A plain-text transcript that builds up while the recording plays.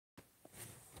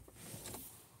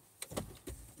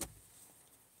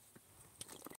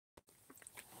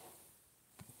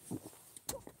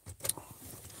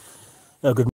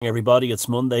Good morning, everybody. It's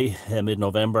Monday,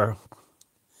 mid-November,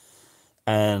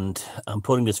 and I'm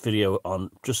putting this video on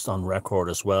just on record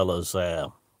as well as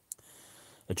a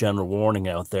general warning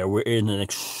out there. We're in an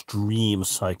extreme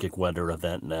psychic weather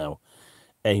event now,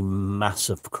 a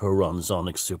massive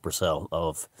CHORONZONIC supercell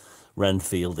of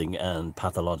Renfielding and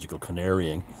pathological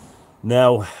canarying.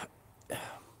 Now,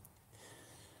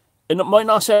 it might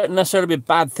not necessarily be a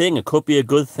bad thing. It could be a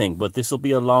good thing, but this will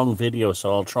be a long video,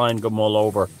 so I'll try and go all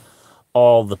over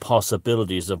all the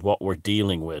possibilities of what we're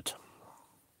dealing with.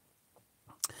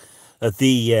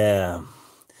 You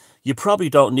probably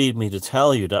don't need me to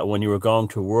tell you that when you were going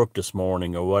to work this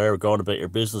morning or whatever, going about your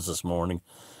business this morning,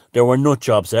 there were nut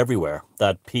jobs everywhere,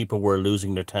 that people were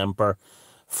losing their temper,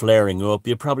 flaring up.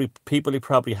 People you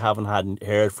probably haven't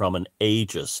heard from in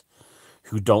ages,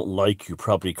 who don't like you,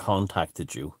 probably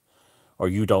contacted you, or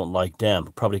you don't like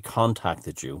them, probably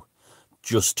contacted you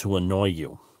just to annoy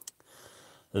you.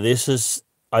 I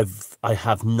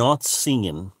have not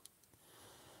seen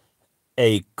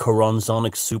a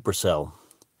CHORONZONIC supercell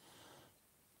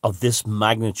of this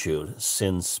magnitude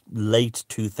since late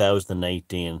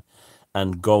 2018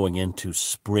 and going into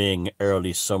spring,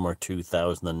 early summer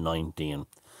 2019.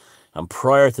 And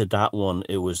prior to that one,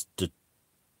 it was the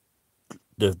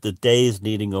days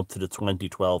leading up to the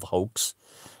 2012 hoax,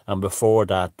 and before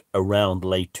that, around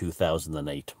late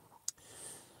 2008.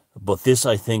 But this,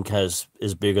 I think, is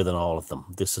bigger than all of them.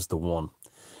 This is the one.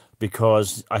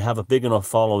 Because I have a big enough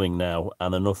following now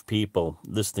and enough people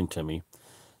listening to me,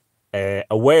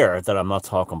 aware that I'm not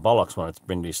talking bollocks when I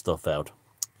bring these stuff out,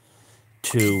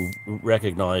 to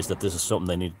recognize that this is something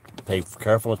they need to pay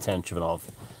careful attention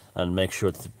of and make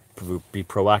sure to be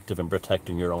proactive in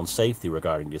protecting your own safety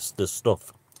regarding this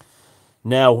stuff.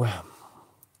 Now,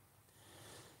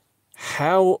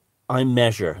 how I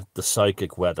measure the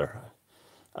psychic weather,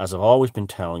 as I've always been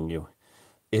telling you,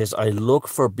 is I look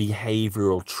for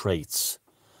behavioral traits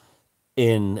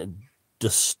in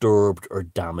disturbed or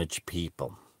damaged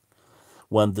people.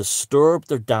 When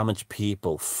disturbed or damaged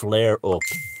people flare up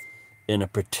in a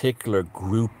particular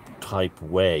group type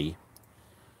way,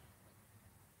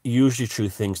 usually through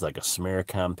things like a smear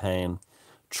campaign,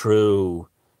 through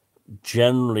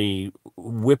generally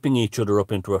whipping each other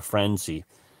up into a frenzy,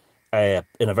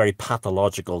 in a very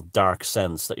pathological, dark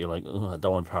sense that you're like, I don't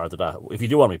want to be part of that. If you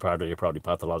do want to be part of it, you're probably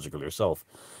pathological yourself.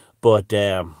 But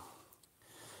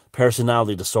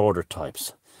personality disorder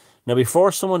types. Now,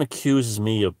 before someone accuses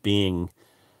me of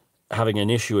having an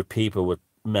issue with people with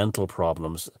mental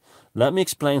problems, let me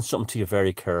explain something to you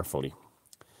very carefully.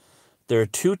 There are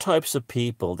two types of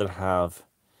people that have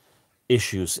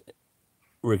issues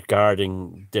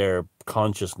regarding their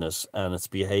consciousness and its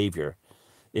behavior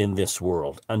in this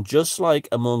world. And just like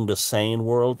among the sane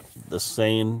world, the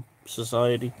sane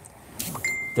society,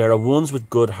 there are ones with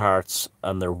good hearts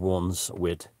and there are ones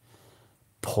with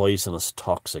poisonous,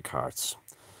 toxic hearts.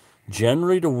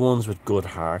 Generally, the ones with good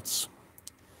hearts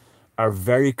are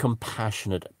very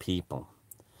compassionate people.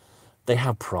 They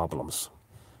have problems.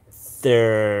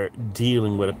 They're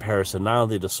dealing with a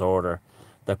personality disorder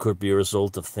that could be a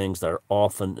result of things that are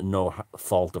often no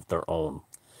fault of their own.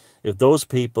 If those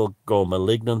people go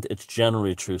malignant, it's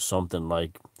generally through something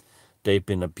like they've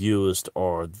been abused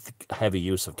or heavy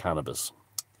use of cannabis.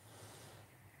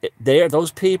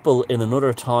 Those people in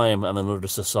another time and another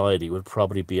society would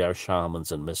probably be our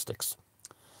shamans and mystics.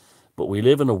 But we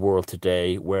live in a world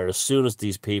today where as soon as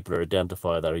these people are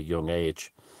identified at a young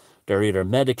age, they're either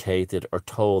medicated or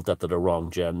told that they're the wrong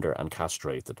gender and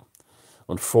castrated.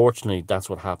 Unfortunately, that's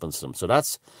what happens to them. So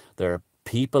there are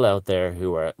people out there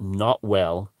who are not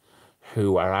well,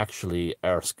 who are actually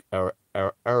our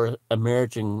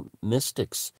emerging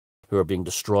mystics who are being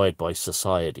destroyed by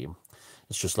society.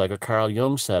 It's just like what Carl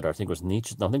Jung said, or I think it was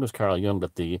Nietzsche, no, I think it was Carl Jung,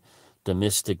 that the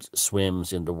mystic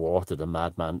swims in the water, the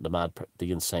madman,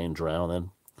 the insane drown in.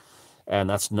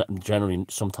 And that's generally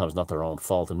sometimes not their own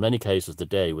fault. In many cases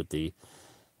today with the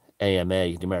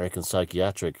AMA, the American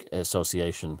Psychiatric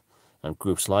Association, and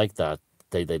groups like that,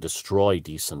 they destroy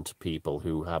decent people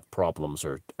who have problems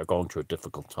or are going through a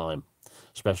difficult time,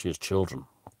 especially as children.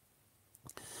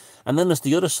 And then there's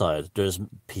the other side. There's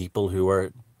people who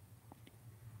are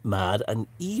mad and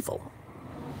evil,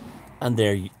 and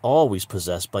they're always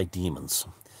possessed by demons.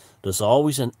 There's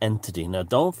always an entity. Now,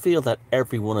 don't feel that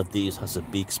every one of these has a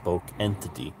bespoke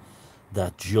entity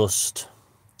that just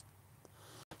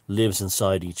lives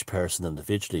inside each person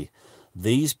individually.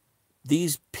 These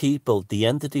people, the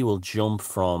entity will jump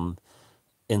from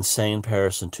insane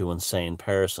person to insane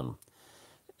person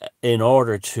in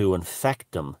order to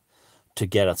infect them to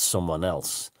get at someone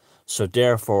else. So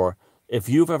therefore, if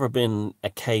you've ever been a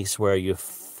case where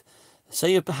you've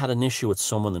Say you've had an issue with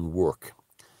someone in work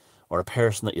or a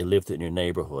person that you lived with in your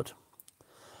neighborhood.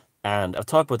 And I've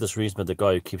talked about this recently with the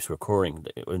guy who keeps recurring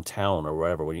in town or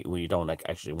wherever when you don't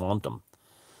actually want them.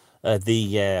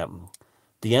 The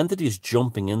entity is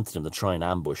jumping into them to try and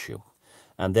ambush you.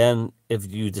 And then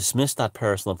if you dismiss that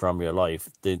person from your life,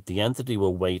 the entity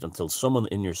will wait until someone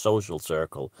in your social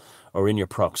circle or in your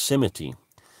proximity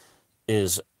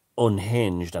is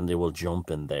unhinged and they will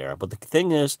jump in there. But the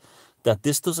thing is that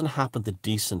this doesn't happen to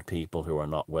decent people who are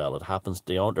not well. It happens,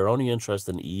 they're only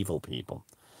interested in evil people.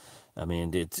 I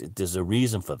mean, there's a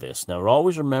reason for this. Now,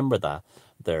 always remember that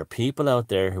there are people out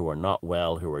there who are not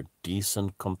well, who are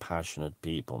decent, compassionate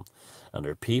people. And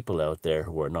there are people out there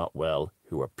who are not well,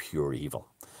 who are pure evil.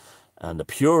 And the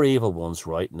pure evil ones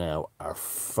right now are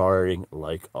firing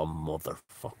like a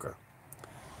motherfucker.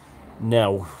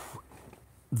 Now,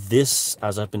 this,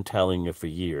 as I've been telling you for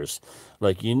years,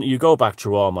 like you go back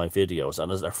through all my videos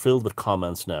and they're filled with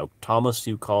comments now. Thomas,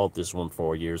 you called this one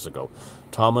 4 years ago.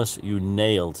 Thomas, you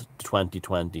nailed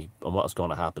 2020 and what's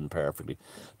going to happen perfectly.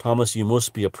 Thomas, you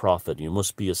must be a prophet. You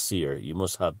must be a seer. You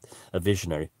must have a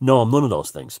visionary. No, I'm none of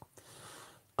those things.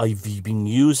 I've been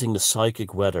using the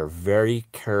psychic weather very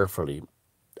carefully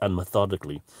and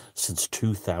methodically since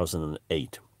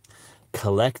 2008.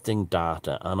 Collecting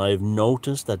data, and I've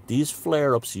noticed that these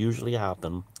flare-ups usually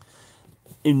happen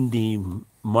in the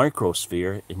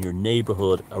microsphere, in your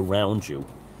neighborhood around you,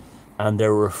 and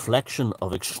they're a reflection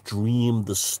of extreme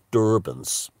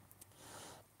disturbance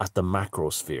at the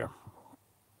macrosphere.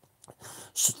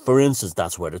 So for instance,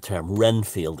 that's where the term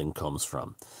Renfielding comes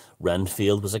from.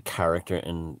 Renfield was a character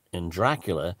in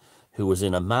Dracula who was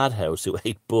in a madhouse who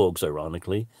ate bugs,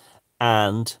 ironically,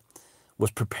 and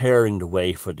was preparing the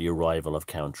way for the arrival of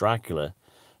Count Dracula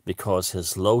because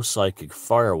his low psychic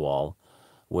firewall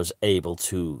was able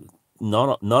to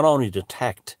not only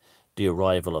detect the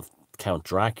arrival of Count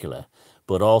Dracula,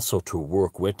 but also to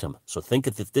work with him. So think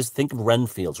of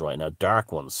Renfields right now,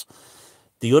 dark ones.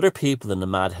 The other people in the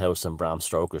madhouse and Bram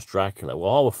Stoker's Dracula were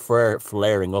all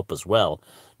flaring up as well,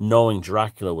 knowing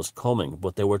Dracula was coming,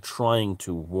 but they were trying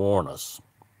to warn us.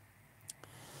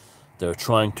 They were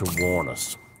trying to warn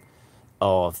us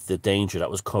of the danger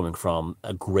that was coming from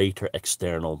a greater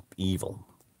external evil.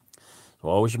 So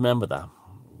always remember that.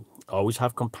 Always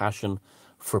have compassion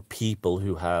for people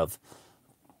who have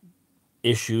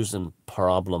issues and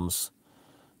problems.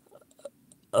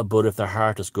 But if their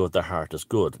heart is good, their heart is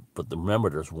good. But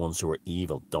remember, there's ones who are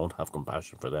evil. Don't have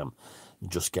compassion for them.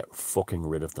 Just get fucking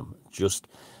rid of them. Just,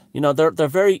 they're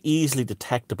very easily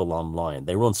detectable online.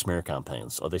 They run smear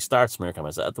campaigns, or they start smear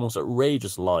campaigns. They have the most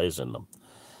outrageous lies in them.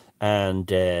 And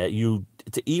to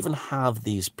even have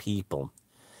these people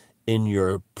in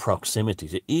your proximity,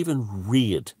 to even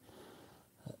read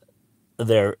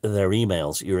their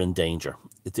emails, you're in danger.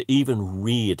 To even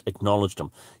read, acknowledge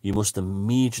them, you must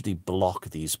immediately block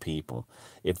these people.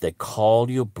 If they call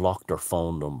you, block their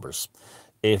phone numbers.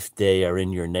 If they are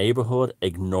in your neighborhood,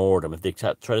 ignore them. If they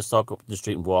try to stalk up the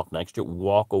street and walk next to you,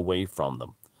 walk away from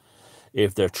them.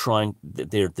 If they're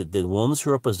the ones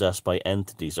who are possessed by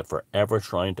entities are forever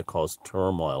trying to cause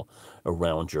turmoil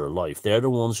around your life. They're the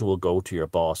ones who will go to your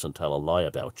boss and tell a lie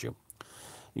about you.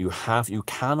 You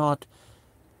cannot.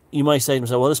 You might say to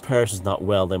yourself, well, this person's not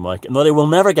well, they might get... No, they will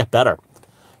never get better.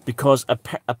 Because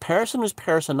a person who's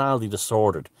personality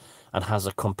disordered and has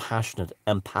a compassionate,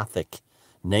 empathic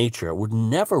nature would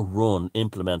never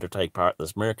implement, or take part in the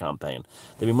smear campaign.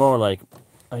 They'd be more like,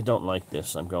 I don't like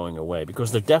this, I'm going away.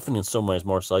 Because they're definitely in some ways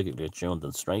more psychically attuned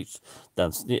than straight,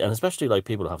 and especially like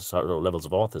people who have certain levels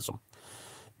of autism.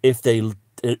 If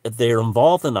they're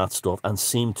involved in that stuff and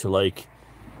seem to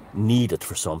need it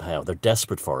for somehow, they're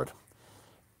desperate for it.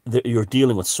 You're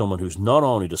dealing with someone who's not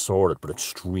only disordered, but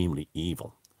extremely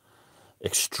evil.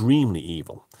 Extremely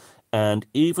evil. And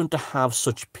even to have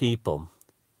such people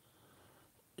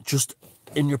just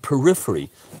in your periphery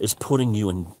is putting you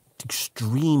in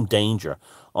extreme danger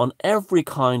on every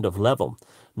kind of level.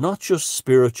 Not just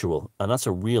spiritual, and that's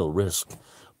a real risk,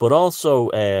 but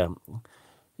also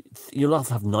you'll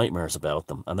often have nightmares about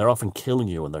them, and they're often killing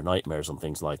you in their nightmares and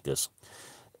things like this.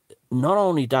 Not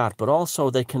only that, but also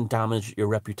they can damage your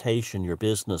reputation, your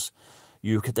business.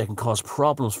 They can cause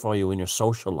problems for you in your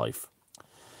social life.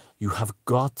 You have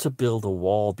got to build a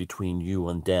wall between you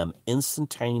and them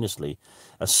instantaneously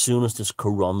as soon as this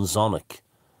CHORONZONIC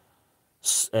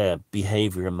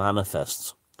behavior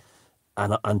manifests,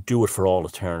 and do it for all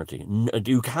eternity.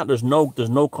 You can't. There's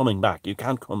no coming back. You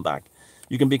can't come back.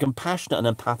 You can be compassionate and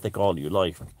empathic all your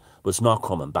life, but it's not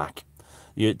coming back.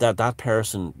 That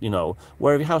person,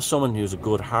 where if you have someone who's a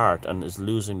good heart and is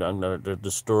losing, and they're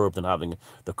disturbed and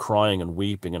they're crying and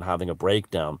weeping and having a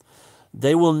breakdown,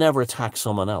 they will never attack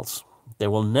someone else. They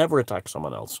will never attack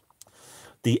someone else.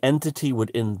 The entity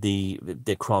within the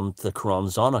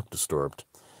CHORONZONIC disturbed,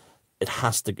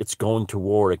 it's going to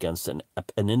war against an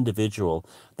individual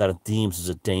that it deems as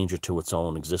a danger to its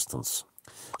own existence.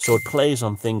 So it plays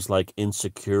on things like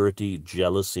insecurity,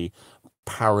 jealousy,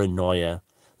 paranoia.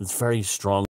 It's very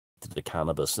strong to the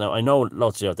cannabis. Now, I know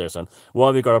lots of you out there saying, why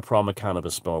have you got a problem with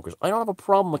cannabis smokers? I don't have a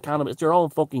problem with cannabis. It's your own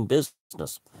fucking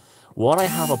business. What I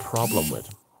have a problem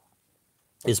with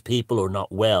is people who are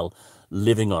not well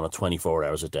living on it 24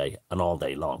 hours a day and all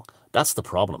day long. That's the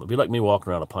problem. It'd be like me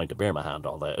walking around a pint of beer in my hand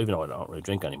all day, even though I don't really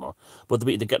drink anymore. But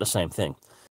they get the same thing.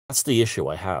 That's the issue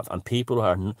I have. And people who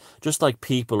are, just like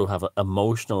people who have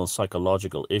emotional and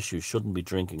psychological issues shouldn't be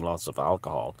drinking lots of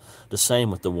alcohol. The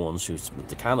same with the ones who's with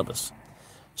the cannabis.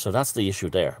 So that's the issue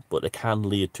there. But it can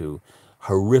lead to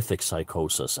horrific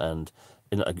psychosis and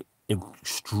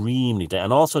extremely,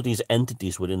 and also these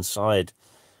entities within inside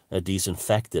these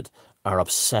infected are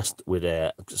obsessed with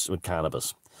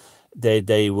cannabis. They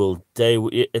crave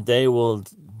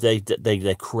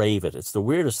it. It's the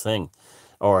weirdest thing.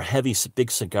 Or heavy big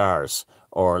cigars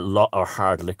or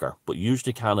hard liquor, but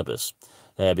usually cannabis,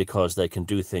 because they can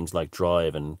do things like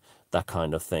drive and that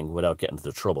kind of thing without getting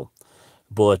into trouble.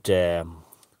 But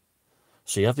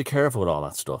so you have to be careful with all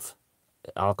that stuff.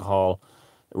 Alcohol,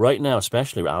 right now,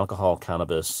 especially with alcohol,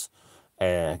 cannabis.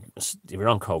 If you're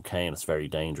on cocaine, it's very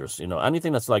dangerous. You know,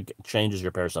 anything that's like changes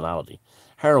your personality.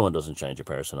 Heroin doesn't change your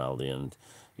personality, and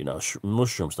you know,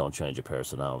 mushrooms don't change your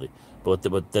personality. But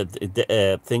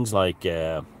things like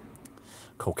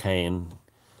cocaine,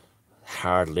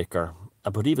 hard liquor,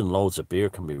 but even loads of beer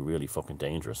can be really fucking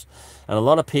dangerous. And a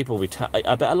lot of people,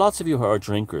 I bet lots of you who are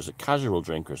drinkers, casual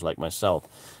drinkers like myself,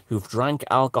 who've drank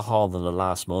alcohol in the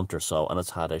last month or so and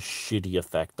it's had a shitty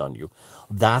effect on you.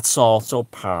 That's also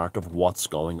part of what's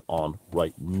going on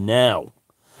right now.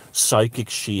 Psychic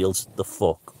shields the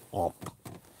fuck up.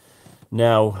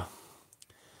 Now,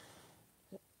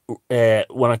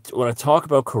 when I talk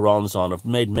about Choronzon, I've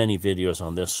made many videos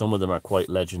on this. Some of them are quite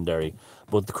legendary.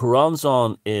 But the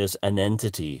Choronzon is an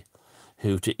entity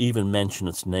who, to even mention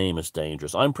its name, is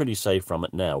dangerous. I'm pretty safe from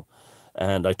it now.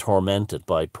 And I torment it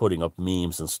by putting up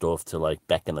memes and stuff to like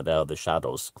beckon it out of the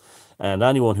shadows. And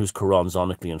anyone who's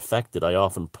Choronzonically infected, I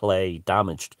often play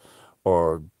damaged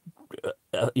or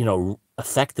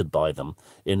affected by them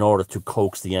in order to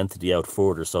coax the entity out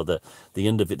further, so that the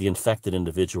infected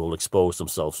individual expose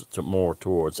themselves more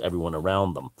towards everyone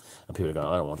around them. And people are going,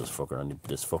 I don't want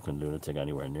this fucking lunatic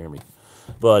anywhere near me.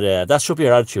 But that should be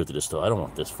our attitude to this though. I don't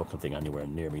want this fucking thing anywhere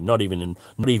near me, not even in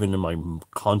my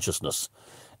consciousness.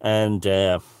 And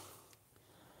they're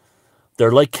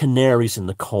like canaries in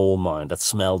the coal mine that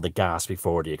smell the gas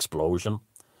before the explosion.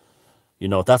 You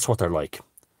know, that's what they're like.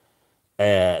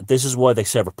 This is why they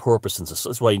serve a purpose, and this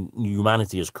is why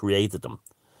humanity has created them.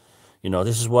 You know,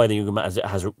 this is why the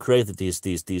has created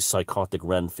these psychotic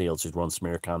Renfields who run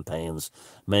smear campaigns,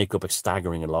 make up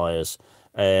staggering lies,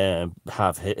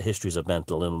 have histories of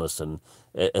mental illness and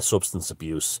substance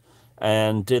abuse,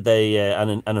 and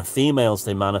in females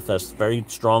they manifest very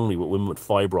strongly with women with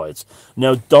fibroids.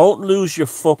 Now, don't lose your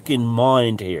fucking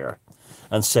mind here,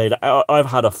 and say that I've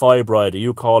had a fibroid. Are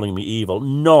you calling me evil?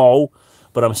 No.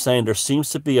 But I'm saying there seems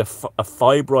to be a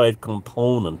fibroid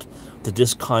component to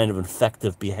this kind of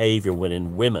infective behavior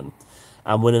within women.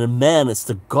 And within men, it's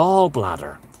the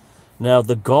gallbladder. Now,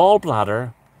 the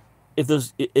gallbladder,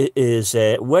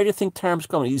 where do you think terms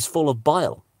come? He's full of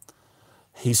bile.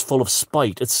 He's full of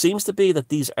spite. It seems to be that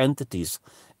these entities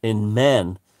in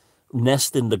men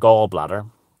nest in the gallbladder,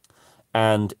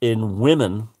 and in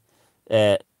women,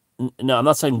 no, I'm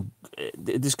not saying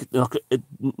this. The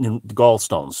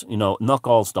gallstones, not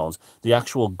gallstones. The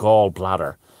actual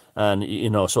gallbladder, and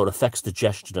so it affects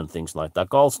digestion and things like that.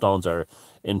 Gallstones are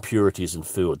impurities in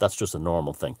food. That's just a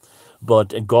normal thing. But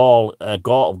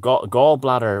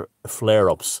gallbladder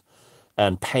flare-ups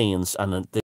and pains and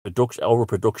the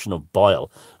overproduction of bile.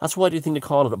 That's why do you think they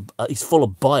call it? He's full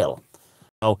of bile.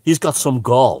 He's got some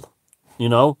gall.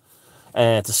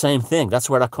 It's the same thing.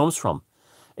 That's where that comes from.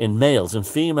 In males. In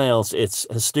females, it's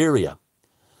hysteria.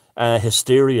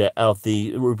 Hysteria of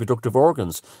the reproductive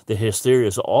organs. The hysteria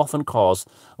is often caused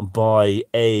by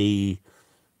a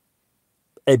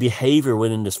behavior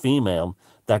within this female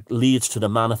that leads to the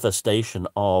manifestation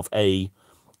of a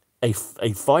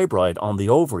fibroid on the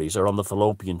ovaries or on the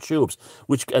fallopian tubes,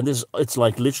 it's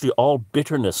like literally all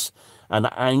bitterness and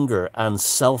anger and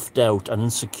self-doubt and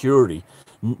insecurity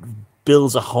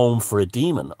builds a home for a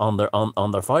demon on their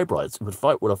fibroids with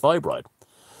a fibroid.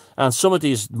 And some of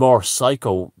these more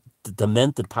psycho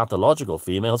demented pathological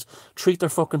females treat their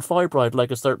fucking fibroid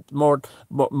like it's their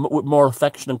more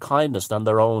affection and kindness than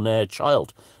their own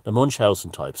child. The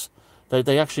Munchausen types.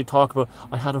 They actually talk about,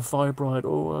 I had a fibroid.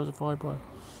 Oh, I had a fibroid.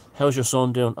 How's your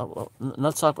son doing? Oh,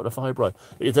 let's talk about the fibroid.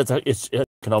 You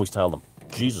can always tell them.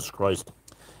 Jesus Christ.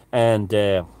 And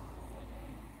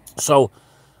so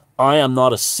I am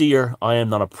not a seer. I am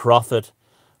not a prophet.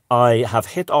 I have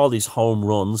hit all these home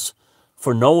runs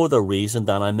for no other reason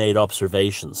than I made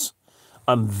observations.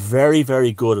 I'm very,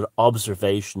 very good at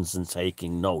observations and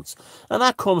taking notes. And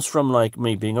that comes from like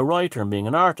me being a writer and being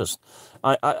an artist.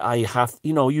 I have,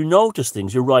 you notice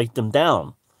things, you write them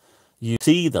down. You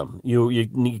see them,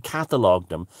 you catalogue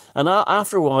them. And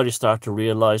after a while, you start to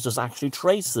realize there's actually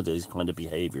traces of these kind of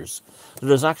behaviors.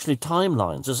 There's actually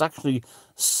timelines. There's actually,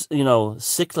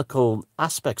 cyclical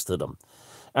aspects to them.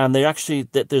 And they actually,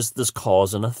 there's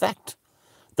cause and effect.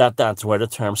 That's where the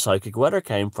term psychic weather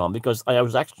came from, because I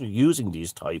was actually using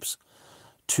these types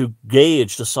to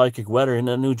gauge the psychic weather in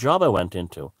a new job I went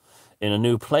into, in a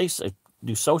new place, a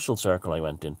new social circle I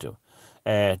went into.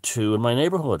 In my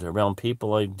neighborhood, around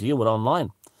people I deal with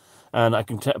online. And I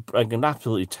can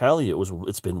absolutely tell you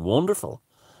it's been wonderful,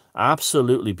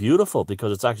 absolutely beautiful,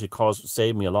 because it's actually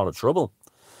saved me a lot of trouble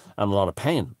and a lot of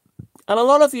pain. And a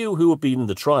lot of you who have been in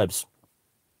the tribes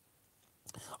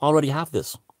already have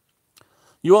this.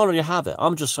 You already have it.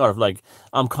 I'm just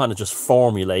I'm kind of just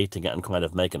formulating it and kind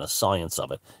of making a science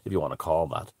of it, if you want to call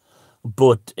that.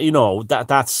 But,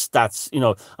 that's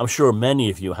I'm sure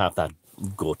many of you have that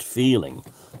gut feeling,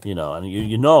 and and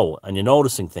you're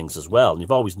noticing things as well, and you've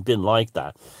always been like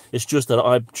that. It's just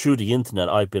that through the internet,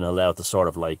 I've been allowed to sort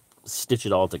of like stitch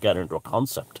it all together into a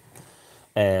concept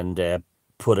and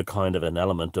put a kind of an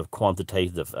element of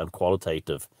quantitative and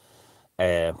qualitative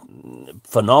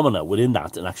phenomena within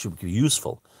that and actually be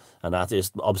useful. And that is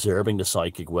observing the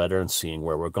psychic weather and seeing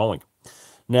where we're going.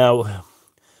 Now,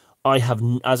 I have,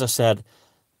 as I said,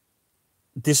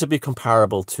 this would be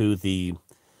comparable to the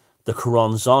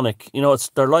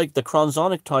CHORONZONIC. They're like, the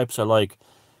CHRONZONIC types are like,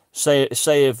 say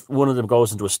if one of them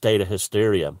goes into a state of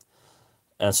hysteria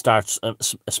and starts a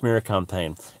smear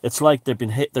campaign, it's like they've been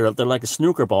hit. They're like a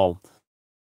snooker ball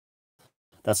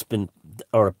that's been,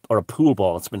 or a pool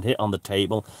ball that's been hit on the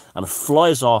table, and it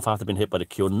flies off after being hit by the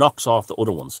cue, knocks off the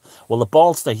other ones. Well, the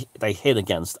balls they hit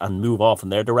against and move off in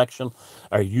their direction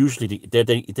are usually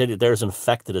they're as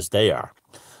infected as they are.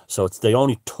 So they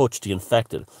only touch the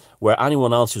infected, where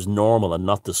anyone else who's normal and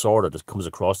not disordered that comes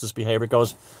across this behavior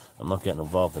goes, I'm not getting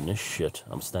involved in this shit.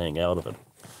 I'm staying out of it.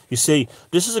 You see,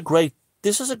 this is a great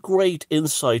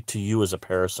insight to you as a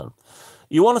person.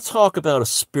 You want to talk about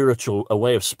a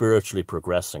way of spiritually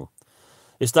progressing.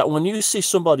 Is that when you see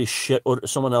somebody shit or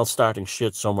someone else starting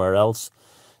shit somewhere else,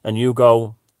 and you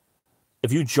go,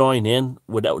 if you join in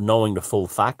without knowing the full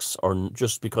facts, or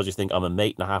just because you think I'm a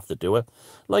mate and I have to do it,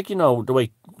 like, the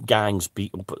way gangs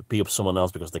beat up someone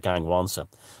else because the gang wants it,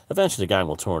 eventually the gang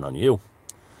will turn on you.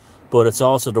 But it's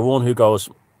also the one who goes,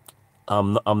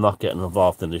 I'm not getting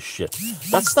involved in this shit.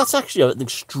 That's actually an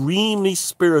extremely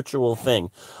spiritual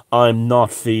thing. I'm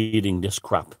not feeding this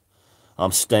crap.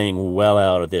 I'm staying well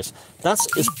out of this. That's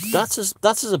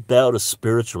about as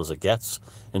spiritual as it gets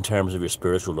in terms of your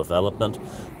spiritual development,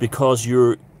 because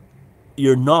you're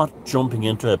not jumping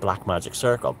into a black magic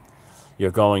circle.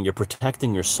 You're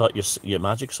protecting your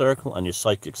magic circle and your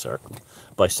psychic circle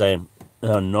by saying,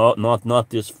 not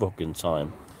this fucking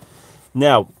time.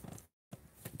 Now,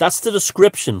 that's the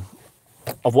description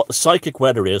of what the psychic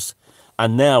weather is.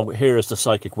 And now here is the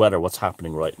psychic weather, what's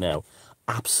happening right now.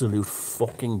 Absolute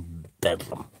fucking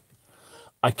bedlam.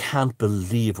 I can't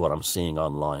believe what I'm seeing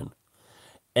online.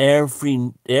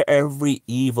 Every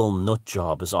evil nut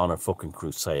job is on a fucking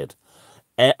crusade.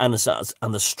 And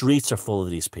the streets are full of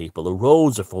these people. The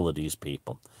roads are full of these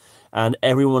people. And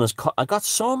everyone is... I got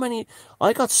so many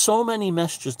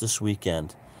messages this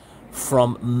weekend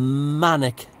from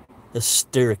manic,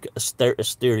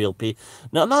 hysterical people.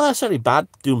 Now, not necessarily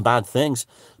doing bad things,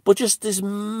 but just these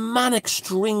manic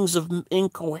strings of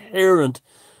incoherent,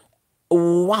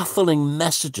 waffling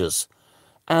messages.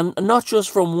 And not just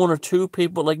from one or two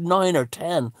people, like 9 or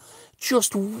 10.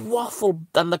 Just waffle,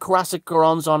 and the classic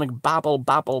CHORONZONIC babble,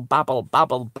 babble, babble,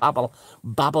 babble, babble,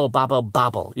 babble, babble,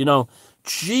 babble.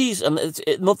 Jeez, and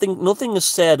nothing is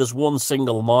said as one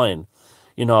single line.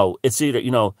 It's either,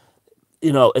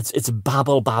 it's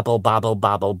babble, babble, babble,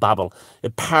 babble, babble.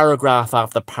 Paragraph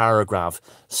after paragraph,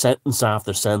 sentence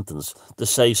after sentence, to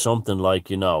say something like,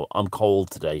 I'm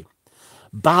cold today.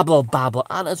 Babble, babble,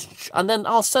 and then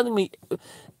all sending me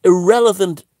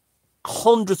irrelevant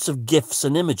hundreds of GIFs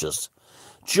and images.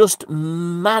 Just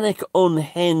manic,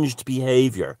 unhinged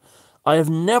behavior I have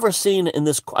never seen it in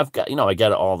this. I've got, I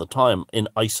get it all the time in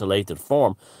isolated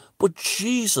form, but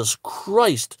Jesus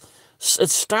Christ, it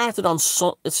started on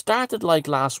it started like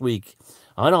last week.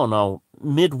 I don't know,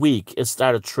 midweek it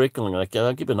started trickling. Like,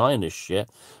 I'll keep an eye on this shit.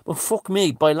 But fuck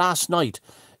me, by last night,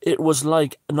 it was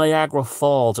like Niagara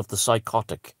Falls of the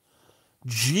psychotic.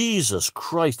 Jesus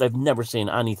Christ, I've never seen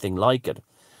anything like it.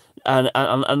 And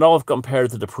I know I've compared it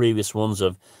to the previous ones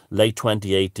of late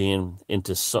 2018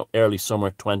 into early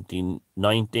summer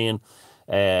 2019,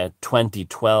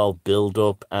 2012 build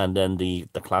up, and then the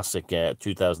classic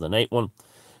 2008 one.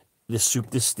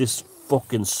 This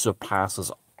fucking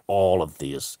surpasses all of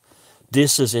these.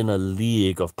 This is in a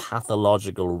league of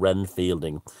pathological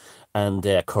Renfielding and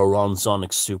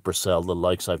CHORONZONIC supercell, the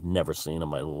likes I've never seen in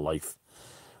my life.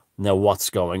 Now, what's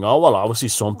going on? Well, obviously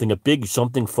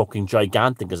something fucking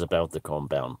gigantic is about to come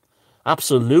down.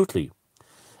 Absolutely.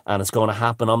 And it's going to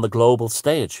happen on the global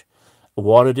stage.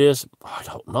 What it is, I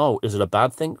don't know. Is it a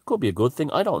bad thing? It could be a good thing.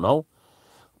 I don't know.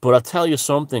 But I'll tell you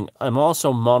something. I'm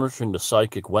also monitoring the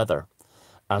psychic weather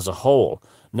as a whole.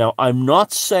 Now, I'm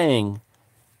not saying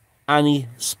any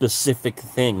specific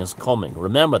thing is coming.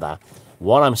 Remember that.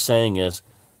 What I'm saying is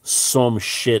some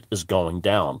shit is going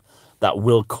down that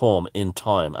will come in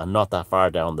time and not that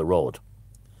far down the road.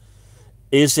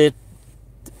 Is it?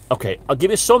 Okay, I'll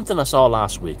give you something I saw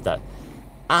last week that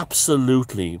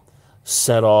absolutely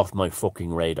set off my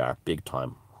fucking radar big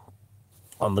time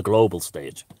on the global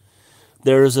stage.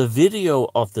 There is a video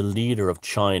of the leader of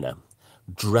China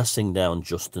dressing down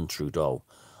Justin Trudeau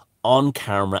on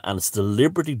camera, and it's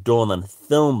deliberately done and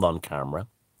filmed on camera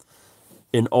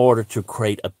in order to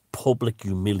create a public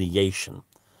humiliation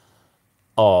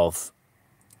of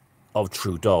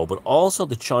Trudeau, but also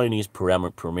the Chinese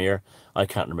premier. I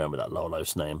can't remember that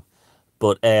lowlife's name,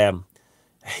 but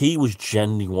he was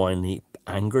genuinely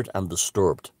angered and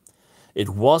disturbed. It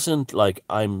wasn't like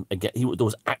there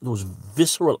was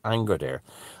visceral anger there.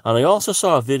 And I also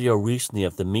saw a video recently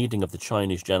of the meeting of the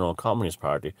Chinese General Communist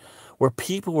Party, where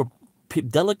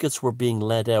delegates were being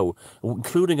led out,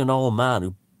 including an old man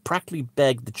who practically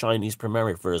begged the Chinese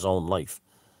premier for his own life.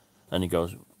 And he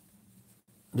goes,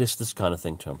 this kind of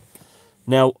thing to him.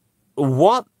 Now,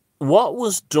 what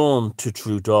was done to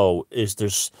Trudeau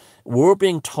is we're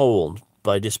being told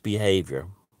by this behavior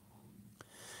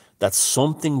that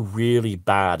something really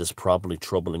bad is probably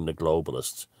troubling the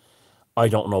globalists. I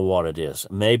don't know what it is.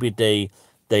 Maybe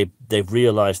they've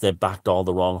realized they backed all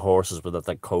the wrong horses with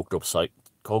that coked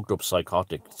up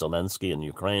psychotic Zelensky in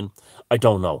Ukraine. I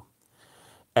don't know.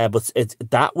 But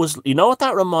that was, you know what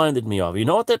that reminded me of? You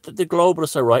know what the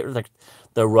globalists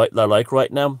are like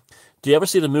right now? Do you ever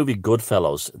see the movie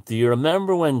Goodfellas? Do you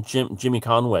remember when Jimmy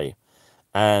Conway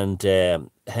and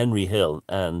Henry Hill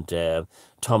and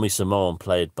Tommy Simone,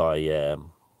 played by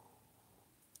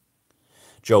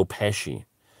Joe Pesci?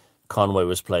 Conway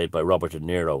was played by Robert De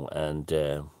Niro, and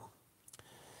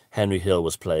Henry Hill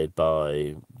was played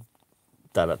by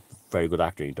that very good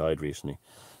actor. He died recently.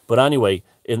 But anyway,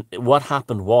 what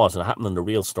happened was, and it happened in the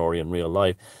real story in real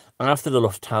life, after the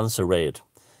Lufthansa raid,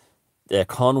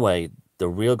 Conway, the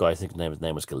real guy, I think his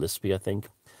name was Gillespie, I think,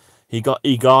 he got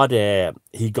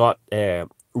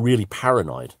really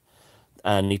paranoid,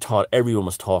 and he thought everyone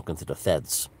was talking to the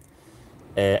feds,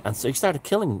 and so he started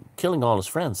killing all his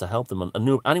friends to help them.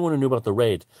 And anyone who knew about the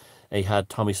raid, he had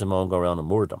Tommy Simone go around and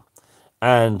murder them.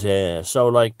 And so,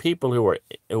 like, people who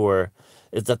were,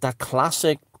 it's that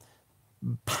classic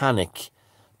panic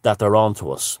that they're onto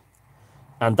us.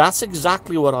 And that's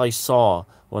exactly what I saw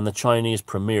when the Chinese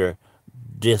premier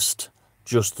dissed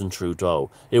Justin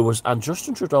Trudeau. And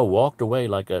Justin Trudeau walked away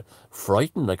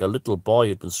frightened, like a little boy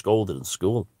who'd been scolded in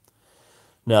school.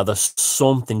 Now, there's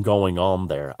something going on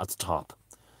there at the top.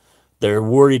 They're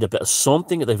worried about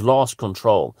something. They've lost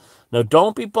control. Now,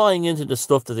 don't be buying into the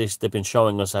stuff that they've been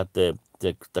showing us at the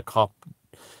COP.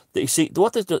 You see,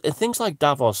 things like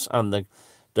Davos and the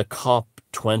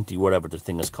COP20, whatever the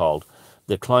thing is called,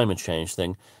 the climate change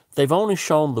thing, they've only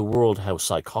shown the world how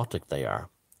psychotic they are.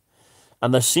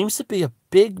 And there seems to be a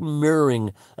big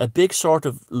mirroring, a big sort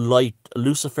of light,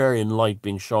 Luciferian light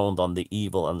being shown on the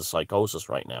evil and the psychosis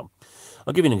right now.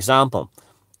 I'll give you an example.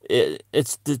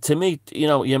 To me,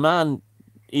 your man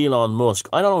Elon Musk,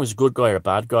 I don't know if he's a good guy or a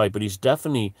bad guy, but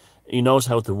he knows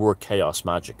how to work chaos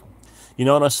magic. You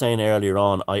know what I was saying earlier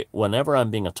on? Whenever I'm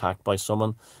being attacked by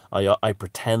someone, I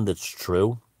pretend it's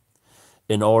true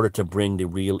in order to bring the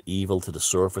real evil to the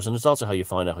surface. And it's also how you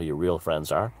find out who your real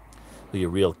friends are, who your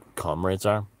real comrades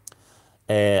are.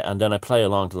 And then I play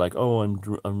along to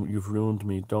you've ruined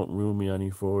me, don't ruin me any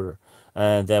further.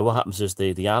 And what happens is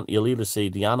you'll either see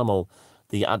the animal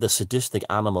the sadistic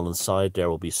animal inside there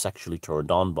will be sexually turned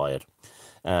on by it,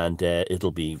 and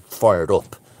it'll be fired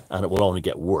up, and it will only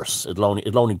get worse. It'll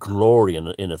only glory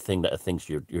in a thing that it thinks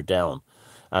you're down,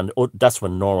 and that's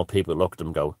when normal people look at them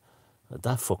and go,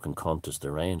 that fucking cunt is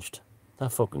deranged.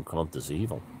 That fucking cunt is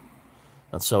evil.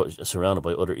 And so it's surrounded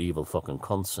by other evil fucking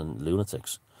cunts and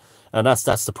lunatics. And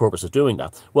that's the purpose of doing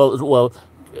that. Well,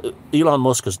 Elon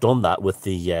Musk has done that with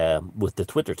the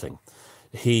Twitter thing.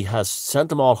 He has sent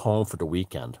them all home for the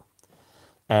weekend.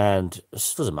 And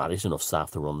it doesn't matter, there's enough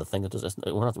staff to run the thing.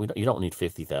 You don't need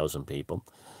 50,000 people.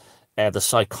 The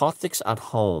psychotics at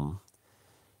home,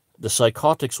 the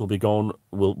psychotics will be going,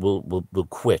 will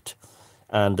quit.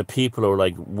 And the people who are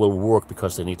like, will work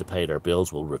because they need to pay their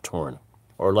bills will return,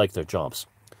 or like their jobs.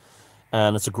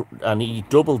 And and he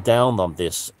doubled down on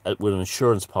this with an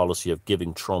insurance policy of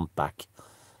giving Trump back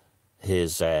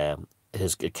his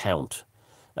account,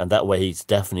 and that way he's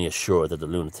definitely assured that the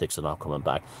lunatics are not coming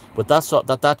back. But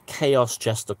that chaos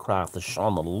gestercraft has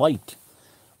shone a light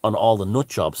on all the nut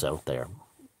jobs out there,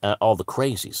 all the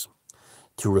crazies,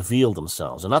 to reveal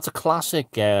themselves, and that's a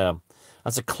classic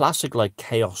like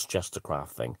chaos gestercraft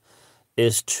thing,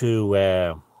 is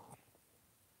to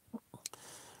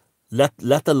let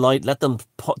them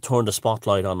turn the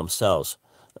spotlight on themselves.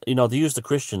 You know, they use the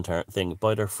Christian thing,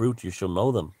 by their fruit you shall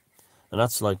know them. And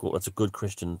that's like, it's a good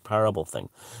Christian parable thing.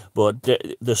 But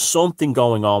there's something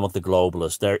going on with the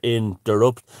globalists. They're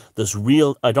up, there's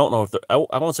real, I don't know if I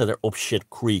won't say they're up shit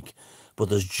creek, but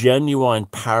there's genuine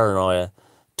paranoia,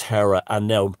 terror, and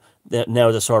now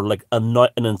there's sort of like an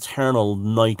internal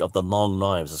night of the long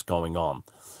knives is going on.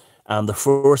 And the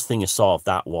first thing you saw of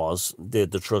that was the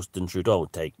Justin Trudeau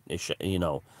take,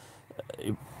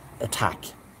 attack.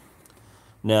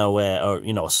 Now,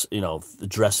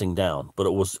 dressing down, but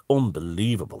it was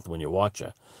unbelievable when you watch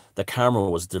it. The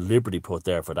camera was deliberately put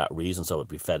there for that reason, so it'd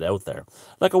be fed out there,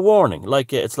 like a warning,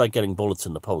 like it's like getting bullets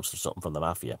in the post or something from the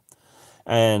mafia,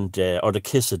 and or the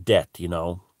kiss of death,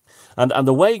 and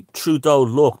the way Trudeau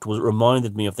looked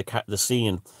reminded me of the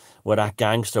scene where that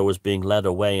gangster was being led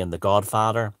away in The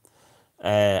Godfather,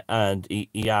 and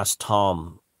he asked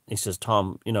Tom, he says,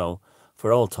 Tom,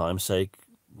 for old time's sake,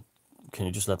 can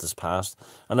you just let this pass?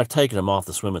 And they're taking him off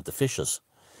to swim with the fishes.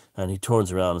 And he turns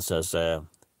around and says,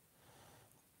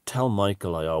 tell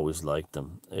Michael I always liked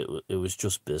him. It was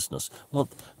just business. Well,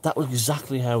 that was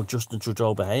exactly how Justin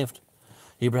Trudeau behaved.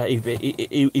 He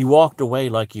walked away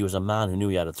like he was a man who knew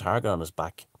he had a target on his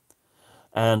back.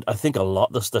 And I think a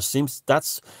lot, whatever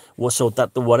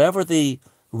the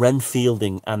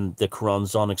Renfielding and the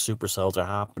CHORONZONIC supercells are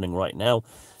happening right now,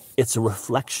 it's a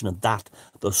reflection of that.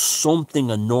 There's something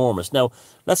enormous. Now,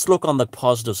 let's look on the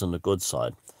positives and the good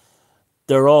side.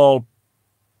 They're all,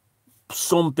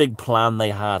 some big plan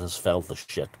they had has fell to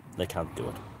shit. They can't do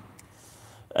it.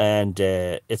 And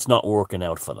it's not working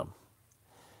out for them.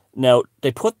 Now,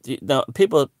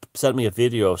 people sent me a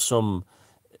video of some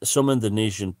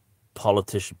Indonesian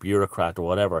politician, bureaucrat or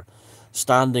whatever,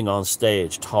 standing on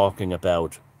stage talking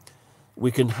about, we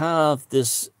can have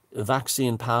this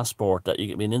vaccine passport that you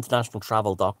can be an international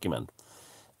travel document.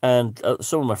 And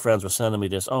some of my friends were sending me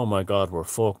this, oh my God, we're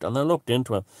fucked. And I looked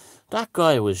into him. That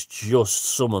guy was just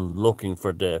someone looking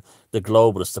for the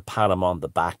globalists to pat him on the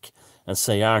back and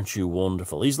say, aren't you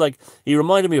wonderful? He's like, he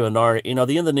reminded me of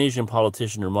the Indonesian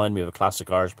politician reminded me of a classic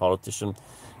Irish politician,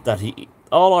 that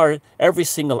every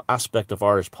single aspect of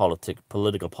Irish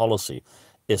political policy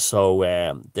is so,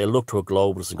 they look to a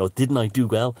globalist and go, didn't I do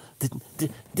well?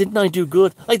 Didn't I do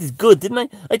good? I did good, didn't I?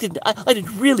 I did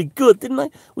really good, didn't I?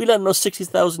 We let those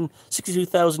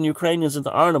 62,000 Ukrainians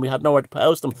into Ireland. We had nowhere to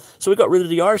house them. So we got rid of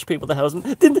the Irish people to house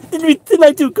them. Didn't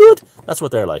I do good? That's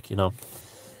what they're like,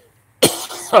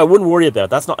 I wouldn't worry about it.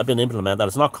 That's not been implemented.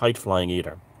 It's not kite flying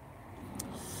either.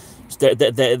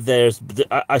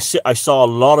 I saw a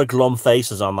lot of glum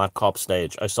faces on that COP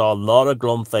stage. I saw a lot of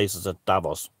glum faces at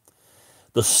Davos.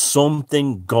 There's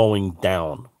something going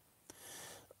down,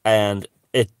 and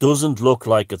it doesn't look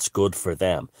like it's good for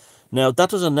them. Now, that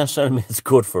doesn't necessarily mean it's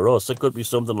good for us. It could be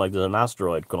something like there's an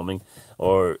asteroid coming,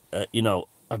 or,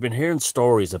 I've been hearing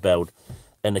stories about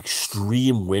an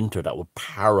extreme winter that would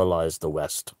paralyze the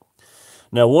West.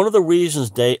 Now, one of the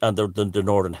reasons the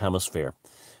Northern Hemisphere.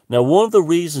 Now, one of the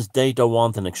reasons they don't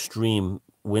want an extreme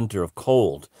winter of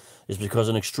cold is because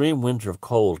an extreme winter of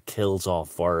cold kills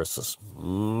off viruses.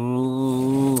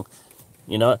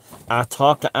 I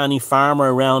talk to any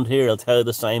farmer around here, he'll tell you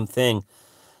the same thing,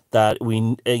 that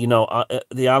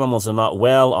the animals are not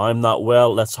well, I'm not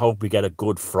well, let's hope we get a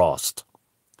good frost.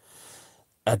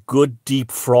 A good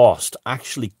deep frost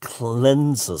actually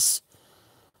cleanses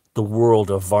the world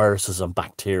of viruses and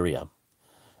bacteria.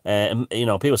 You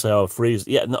know, people say, "Oh, freeze."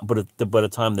 Yeah, no, but by the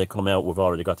time they come out, we've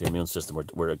already got the immune system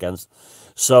we're against.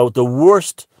 So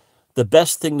the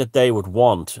best thing that they would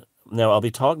want. Now, I'll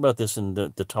be talking about this in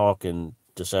the talk in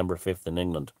December 5th in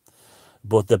England.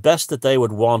 But the best that they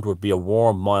would want would be a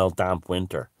warm, mild, damp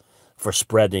winter for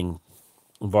spreading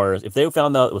virus. If they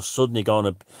found out it was suddenly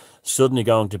going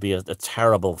to be a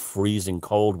terrible, freezing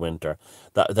cold winter,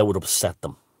 that would upset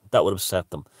them. That would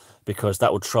upset them because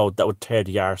that would tear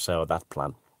the arse out of that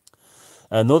plan.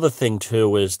 Another thing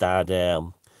too is that,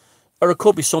 or it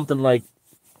could be something like,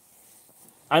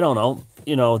 I don't know.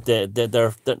 You know, they're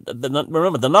not,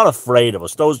 remember, they're not afraid of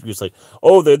us. Those who say,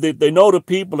 oh, they know the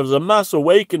people. There's a mass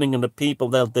awakening in the people.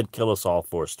 They'd kill us all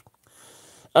first.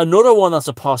 Another one that's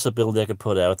a possibility I could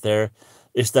put out there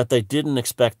is that they didn't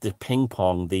expect the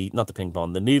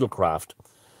needlecraft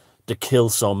to kill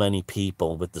so many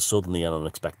people with the suddenly and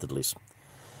unexpectedly.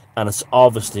 And it's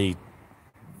obviously,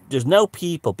 there's now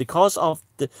people, because of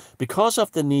the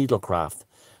needlecraft,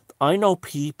 I know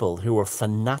people who are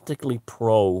fanatically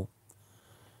pro,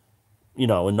 you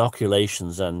know,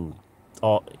 inoculations and,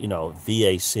 you know,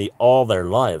 VAC all their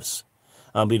lives,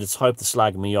 and be the type to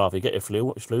slag me off. You get your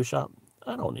flu shot?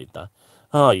 I don't need that.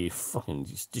 Oh, you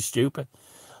stupid.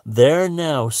 They're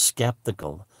now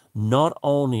skeptical, not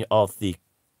only of the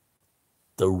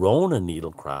Rona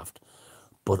needlecraft,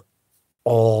 but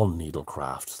all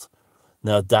needlecrafts.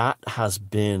 Now, that has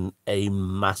been a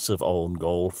massive own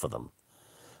goal for them.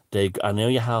 I know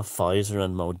you have Pfizer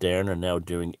and Moderna now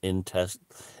doing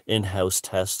in-house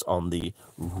tests on the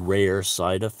rare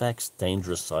side effects,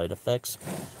 dangerous side effects.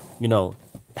 You know,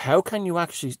 how can you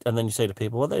actually, and then you say to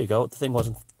people, well, there you go, the thing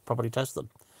wasn't properly tested.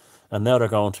 And now they're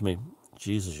going to me,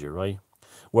 Jesus, you're right.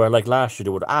 Where like last year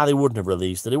they wouldn't have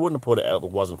released it. They wouldn't have put it out.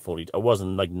 It wasn't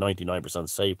like 99%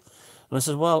 safe. And I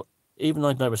said, well, even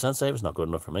 99% safe is not good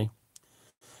enough for me.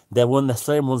 Then when the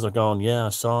same ones are going, yeah, I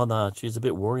saw that. She's a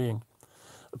bit worrying.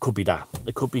 It could be that.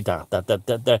 It could be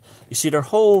that. You see, their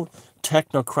whole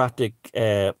technocratic,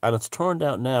 and it's turned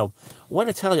out now. When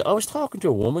I tell you, I was talking to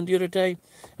a woman the other day,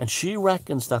 and she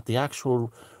reckons that the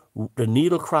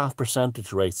needlecraft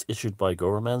percentage rates issued by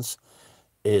governments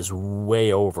is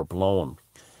way overblown.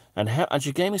 And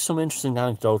she gave me some interesting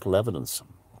anecdotal evidence.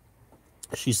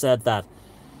 She said that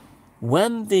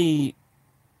when the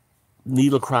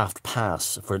needlecraft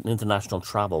pass for international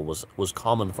travel was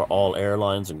common for all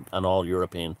airlines and all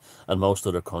European and most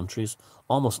other countries,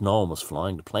 almost no one was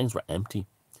flying. The planes were empty.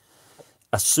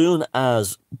 As soon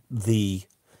as the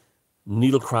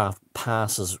needlecraft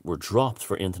passes were dropped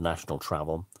for international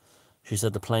travel, she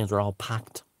said the planes were all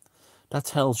packed. That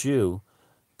tells you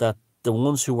that the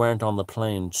ones who weren't on the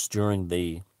planes during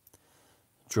the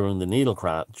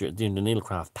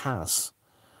needlecraft pass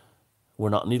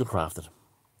were not needlecrafted.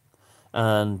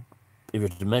 And if you're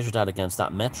to measure that against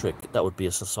that metric, that would be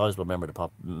a sizable amount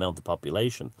of the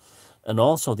population. And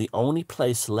also, the only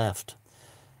place left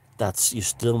that you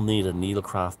still need a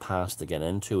needlecraft pass to get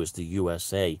into is the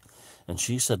USA. And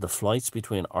she said the flights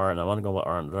between Ireland, I want to go with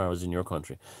Ireland, I was in your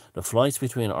country, the flights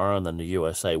between Ireland and the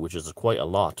USA, which is quite a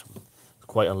lot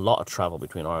of travel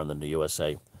between Ireland and the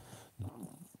USA,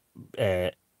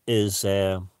 the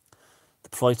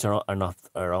flights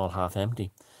are all half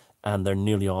empty. And they're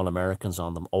nearly all Americans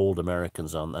on them, old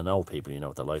Americans on, and old people, you know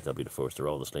what they're like, they'll be the first to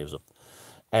roll the sleeves up,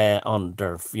 on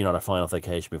their, you know, their final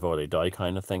vacation before they die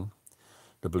kind of thing.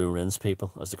 The blue rinse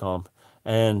people, as they call them.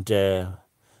 And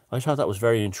I thought that was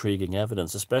very intriguing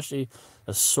evidence, especially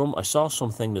as I saw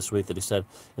something this week that he said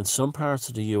in some parts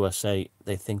of the USA,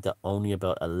 they think that only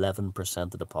about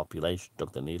 11% of the population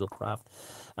took the needlecraft.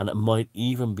 And it might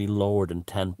even be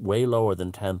way lower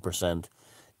than 10%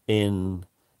 in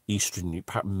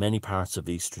many parts of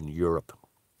Eastern Europe.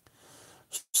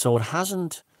 So it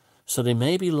hasn't, so they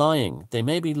may be lying,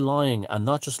 and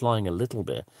not just lying a little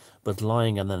bit, but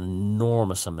lying an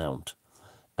enormous amount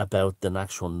about the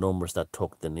actual numbers that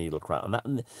took the needlecraft.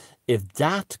 And if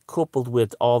that, coupled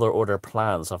with all their other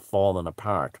plans, have fallen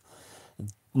apart,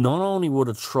 not only would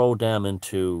it throw them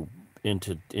into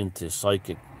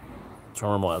psychic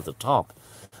turmoil at the top,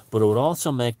 but it would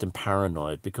also make them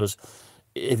paranoid, because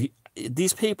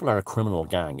these people are a criminal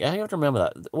gang. Yeah, you have to remember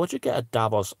that. What you get at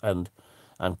Davos and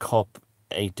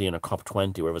COP18 or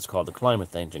COP20, whatever it's called, the climate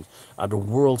thing, are the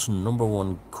world's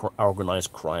 #1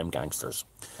 organized crime gangsters.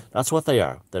 That's what they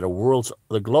are. They're the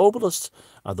globalists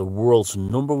are the world's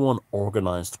 #1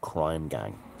 organized crime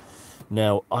gang.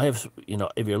 Now, if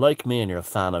you're like me and you're a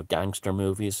fan of gangster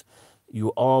movies, you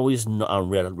always know, I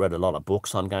read a lot of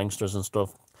books on gangsters and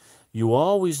stuff. You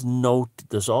always note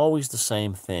there's always the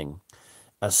same thing.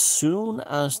 As soon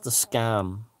as the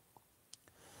scam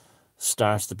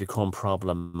starts to become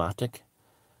problematic,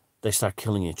 they start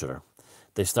killing each other.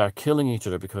 They start killing each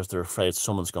other because they're afraid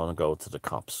someone's going to go to the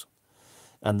cops.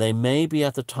 And they may be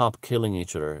at the top killing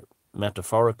each other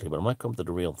metaphorically, but it might come to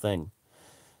the real thing.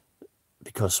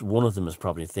 Because one of them is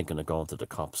probably thinking of going to the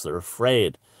cops. They're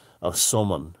afraid of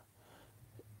someone.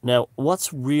 Now,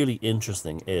 what's really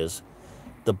interesting is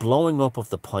the blowing up of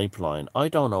the pipeline. I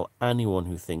don't know anyone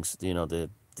who thinks, you know, the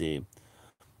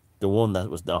one that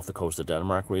was off the coast of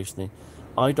Denmark recently,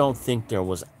 I don't think there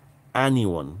was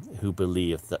anyone who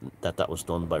believed that was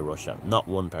done by Russia. Not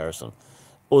one person,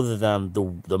 other than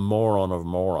the moron of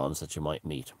morons that you might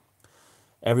meet.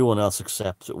 Everyone else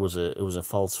accepts it was a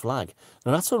false flag.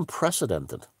 Now that's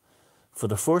unprecedented. For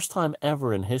the first time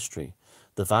ever in history,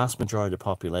 the vast majority of the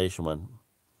population went,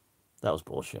 that was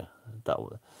bullshit.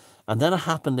 And then it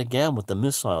happened again with the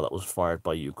missile that was fired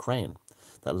by Ukraine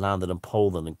that landed in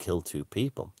Poland and killed 2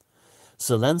 people.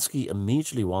 Zelensky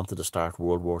immediately wanted to start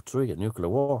World War III, a nuclear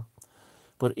war.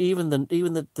 But even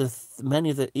many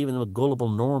of the gullible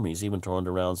normies even turned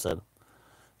around and said,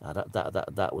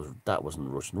 that wasn't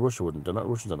Russian. Russia wouldn't do that.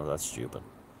 Russians are not that stupid.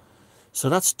 So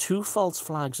that's 2 false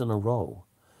flags in a row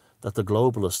that the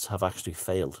globalists have actually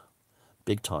failed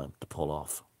big time to pull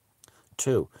off.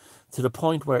 2, to the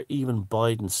point where even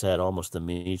Biden said almost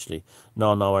immediately,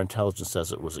 no, our intelligence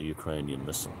says it was a Ukrainian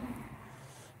missile.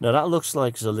 Now that looks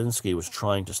like Zelensky was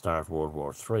trying to start World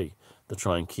War III to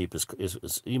try and keep his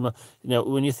you know,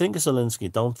 when you think of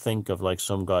Zelensky, don't think of like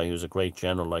some guy who's a great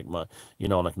general like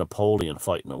like Napoleon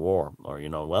fighting a war, or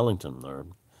Wellington, or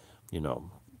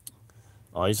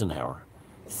Eisenhower.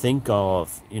 Think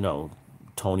of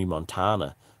Tony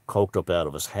Montana coked up out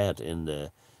of his head in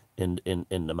the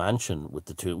mansion with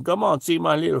the 2. Come on, see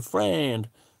my little friend.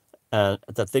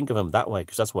 To think of him that way,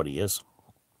 because that's what he is.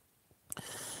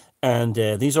 And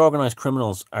these organized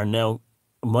criminals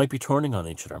might be turning on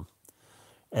each other.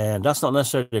 And that's not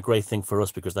necessarily a great thing for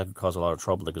us, because that could cause a lot of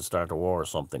trouble. They could start a war or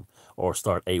something, or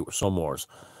start some wars.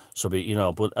 So,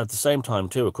 but at the same time,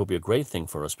 too, it could be a great thing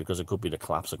for us, because it could be the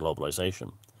collapse of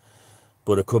globalization.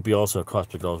 But it could be also a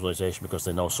collapse of globalization because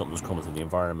they know something's coming to the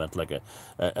environment, like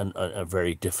a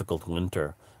very difficult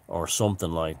winter or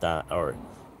something like that. Or,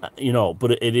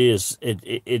 but it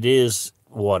is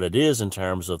what it is in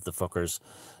terms of the fuckers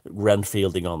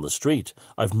Renfielding on the street.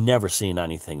 I've never seen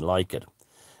anything like it.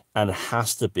 And it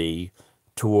has to be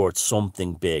towards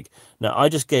something big. Now, I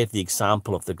just gave the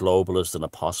example of the globalist and a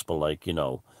possible,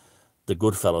 the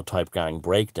Goodfellow type gang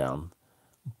breakdown.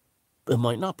 It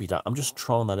might not be that. I'm just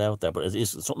throwing that out there, but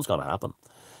something's going to happen.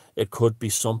 It could be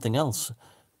something else,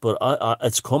 but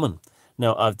it's coming.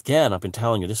 Now, again, I've been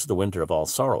telling you, this is the winter of all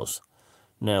sorrows.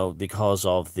 Now, because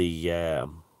of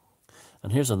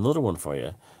and here's another one for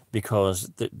you, because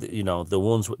the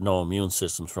ones with no immune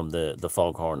systems from the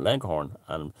foghorn leghorn,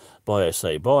 and boy, I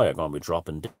say boy, are going to be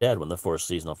dropping dead when the first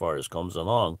season of virus comes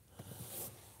along,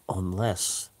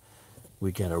 unless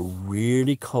we get a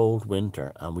really cold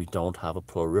winter and we don't have a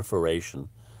proliferation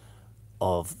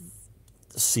of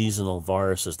seasonal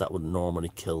viruses that would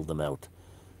normally kill them out.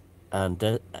 And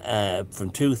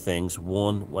from 2 things.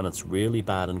 1, when it's really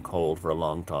bad and cold for a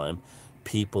long time,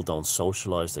 people don't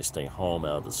socialize. They stay home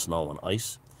out of the snow and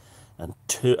ice. And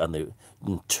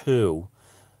 2,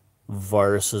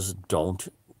 viruses don't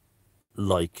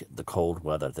like the cold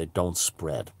weather. They don't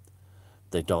spread.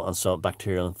 And so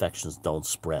bacterial infections don't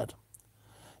spread.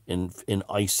 In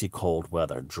icy cold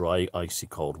weather, dry, icy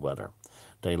cold weather.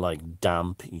 They like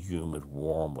damp, humid,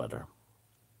 warm weather.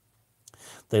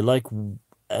 They like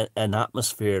an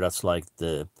atmosphere that's like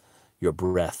your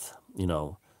breath,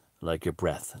 like your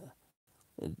breath,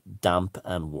 damp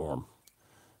and warm.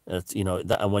 It's,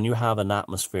 and when you have an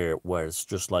atmosphere where it's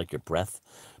just like your breath,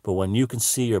 but when you can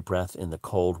see your breath in the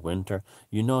cold winter,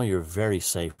 you're very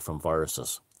safe from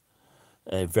viruses.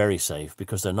 Very safe,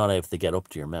 because they're not able to get up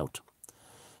to your mouth.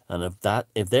 And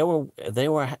if they were,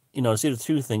 it's either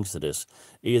 2 things to this.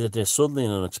 Either they suddenly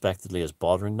and unexpectedly is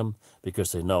bothering them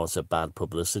because they know it's a bad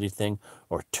publicity thing,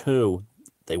 or 2,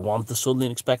 they want the suddenly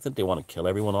unexpected, they want to kill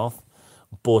everyone off.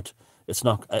 But it's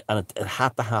not, and it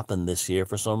had to happen this year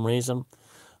for some reason,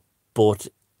 but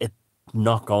it's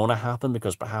not going to happen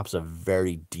because perhaps a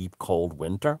very deep cold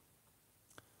winter,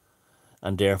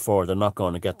 and therefore they're not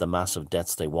going to get the massive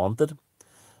deaths they wanted.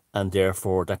 And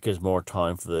therefore that gives more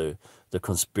time for the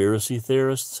conspiracy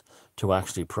theorists to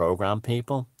actually program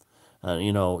people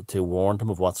and, to warn them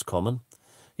of what's coming.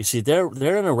 You see, they're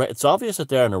in a race. It's obvious that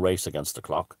they're in a race against the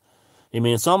clock. I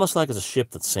mean, it's almost like it's a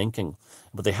ship that's sinking,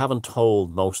 but they haven't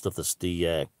told most of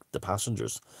the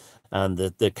passengers. And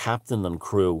the captain and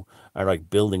crew are like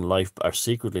are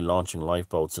secretly launching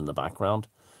lifeboats in the background,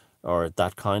 or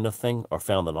that kind of thing, or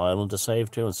found an island to save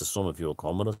to, and so some of you will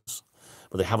come with us.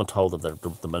 but they haven't told them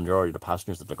that the majority of the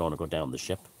passengers that they're going to go down the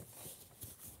ship.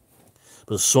 But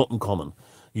there's something coming.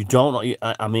 You don't know.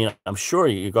 I mean, I'm sure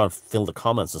you're going to fill the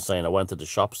comments and saying, I went to the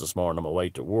shops this morning on my way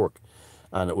to work,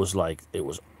 and it was like, it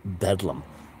was bedlam.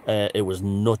 It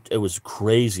was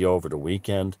crazy over the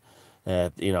weekend.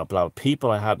 You know,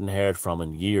 people I hadn't heard from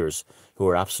in years who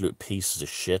are absolute pieces of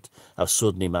shit have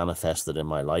suddenly manifested in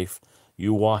my life.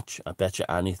 You watch, I bet you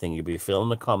anything, you'll be filling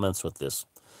the comments with this.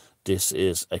 This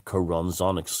is a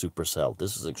CHORONZONIC supercell.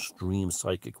 This is extreme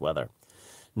psychic weather.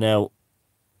 Now,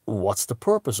 what's the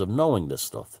purpose of knowing this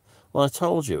stuff? Well, I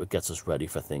told you, it gets us ready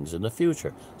for things in the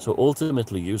future. So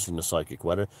ultimately, using the psychic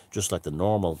weather, just like the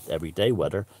normal everyday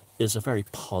weather, is a very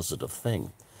positive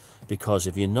thing. Because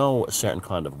if you know a certain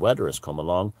kind of weather has come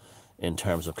along, in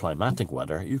terms of climatic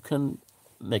weather, you can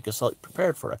make yourself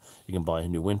prepared for it. You can buy a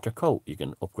new winter coat. You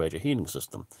can upgrade your heating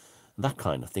system. That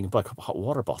kind of thing. You can buy hot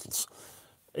water bottles.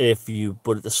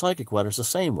 But the psychic weather is the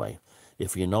same way.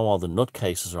 If you know all the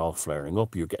nutcases are all flaring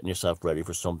up, you're getting yourself ready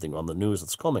for something on the news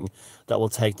that's coming that will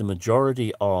take the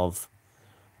majority of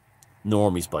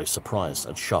normies by surprise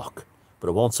and shock. But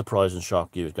it won't surprise and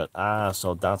shock you. You've got,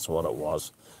 so that's what it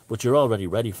was. But you're already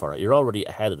ready for it. You're already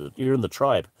ahead of it. You're in the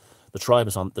tribe. The tribe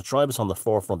is on the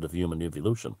forefront of human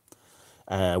evolution.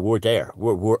 We're there.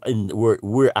 We're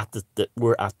at the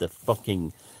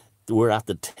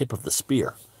tip of the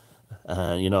spear.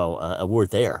 We're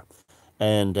there.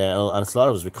 And it's a lot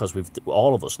of us because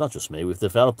all of us, not just me, we've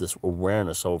developed this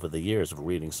awareness over the years of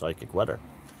reading psychic weather.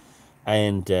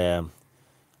 And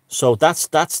so that's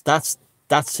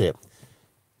it.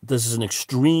 This is an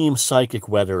extreme psychic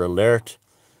weather alert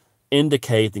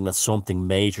indicating that something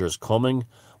major is coming.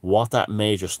 What that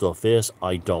major stuff is,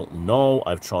 I don't know.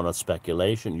 I've thrown out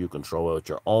speculation. You can throw out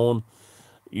your own.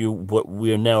 But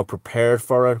we are now prepared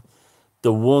for it.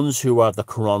 The ones who are the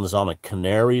CHORONZONIC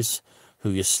canaries, who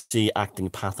you see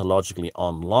acting pathologically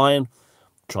online,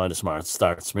 trying to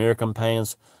start smear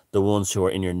campaigns, the ones who are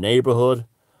in your neighborhood,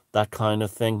 that kind of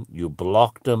thing, you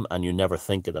block them and you never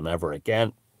think of them ever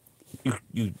again.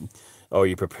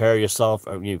 You prepare yourself,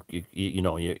 or you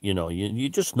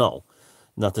just know.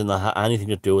 Nothing that has anything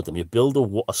to do with them. You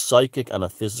build a psychic and a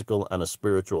physical and a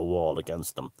spiritual wall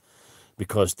against them,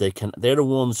 because they're the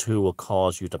ones who will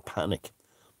cause you to panic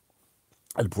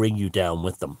and bring you down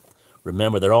with them.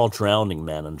 Remember, they're all drowning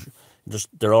men, and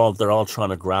they're all trying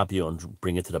to grab you and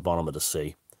bring you to the bottom of the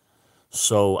sea.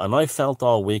 So, and I felt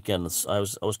all weekend, I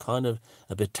was kind of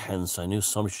a bit tense. I knew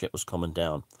some shit was coming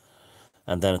down,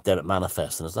 and then it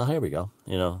manifested. And it's like, here we go,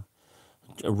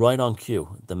 right on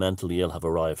cue. The mentally ill have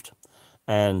arrived,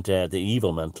 and the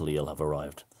evil mentally ill have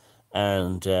arrived,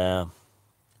 and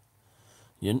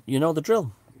you know the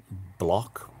drill: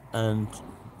 block and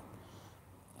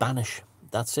banish.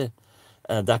 That's it.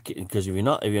 Because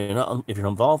if you're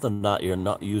involved in that, you're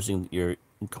not using your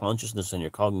consciousness and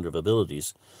your cognitive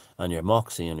abilities and your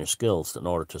moxie and your skills in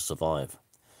order to survive.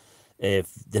 If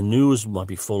the news might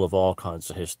be full of all kinds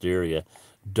of hysteria,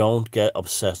 don't get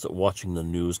obsessed with watching the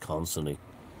news constantly.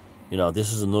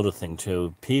 This is another thing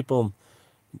too. People,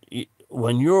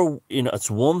 when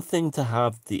it's one thing to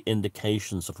have the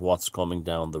indications of what's coming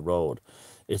down the road.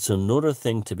 It's another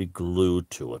thing to be glued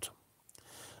to it.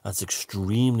 That's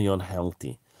extremely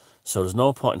unhealthy. So there's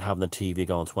no point in having the TV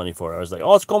going 24 hours like,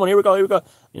 oh, it's coming, here we go.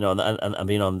 And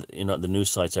being on the news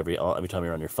sites every time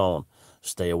you're on your phone.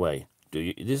 Stay away.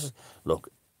 Look,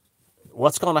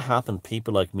 what's going to happen?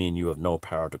 People like me and you have no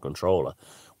power to control it.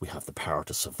 We have the power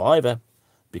to survive it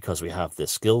because we have the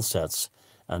skill sets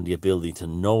and the ability to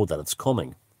know that it's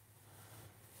coming.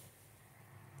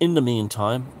 In the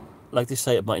meantime, like they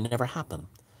say, it might never happen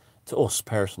to us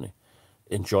personally.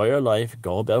 Enjoy your life,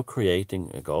 go about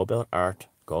creating, go about art,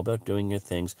 go about doing your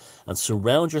things, and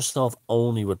surround yourself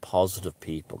only with positive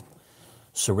people.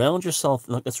 Surround yourself,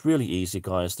 look, it's really easy,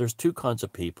 guys. There's two kinds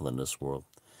of people in this world.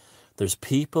 There's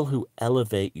people who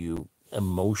elevate you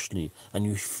emotionally, and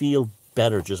you feel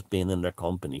better just being in their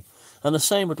company. And the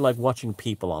same with like watching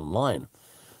people online.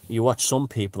 You watch some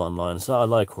people online and say, oh, I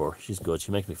like her, she's good,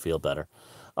 she makes me feel better.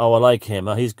 Oh, I like him,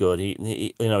 oh, he's good,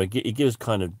 he gives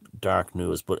kind of dark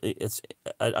news, but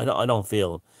I don't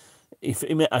feel,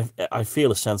 I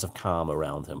feel a sense of calm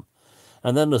around him.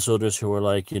 And then there's others who are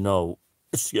like,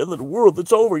 it's the end of the world,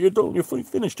 it's over, you're done, you're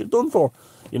finished, you're done for.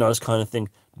 This kind of thing.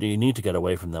 Do you need to get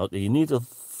away from that? You need to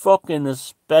fucking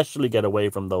especially get away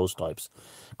from those types.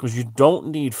 Because you don't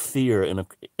need fear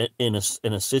in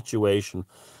a situation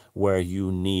where you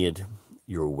need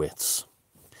your wits,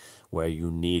 where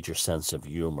you need your sense of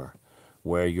humor,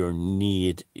 where you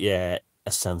need a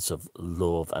sense of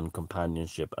love and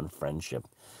companionship and friendship,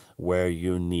 where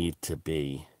you need to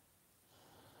be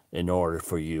in order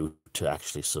for you to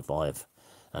actually survive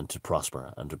and to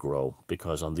prosper and to grow,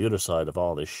 because on the other side of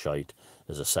all this shite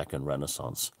is a second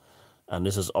renaissance. And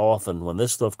this is often, when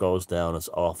this stuff goes down, it's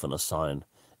often a sign,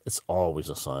 it's always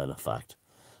a sign, in fact,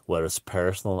 whether it's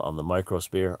personal on the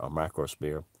microsphere or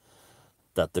macrosphere,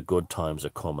 that the good times are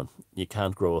coming. You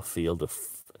can't grow a field of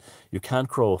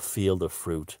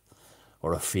fruit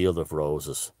or a field of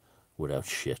roses without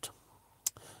shit.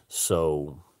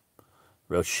 So,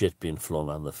 without shit being flung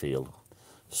on the field.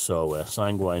 So,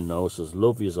 Sanguine Gnosis,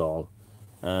 love yous all,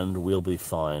 and we'll be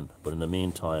fine. But in the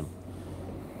meantime,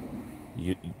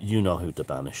 you know who to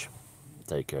banish.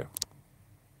 Take care.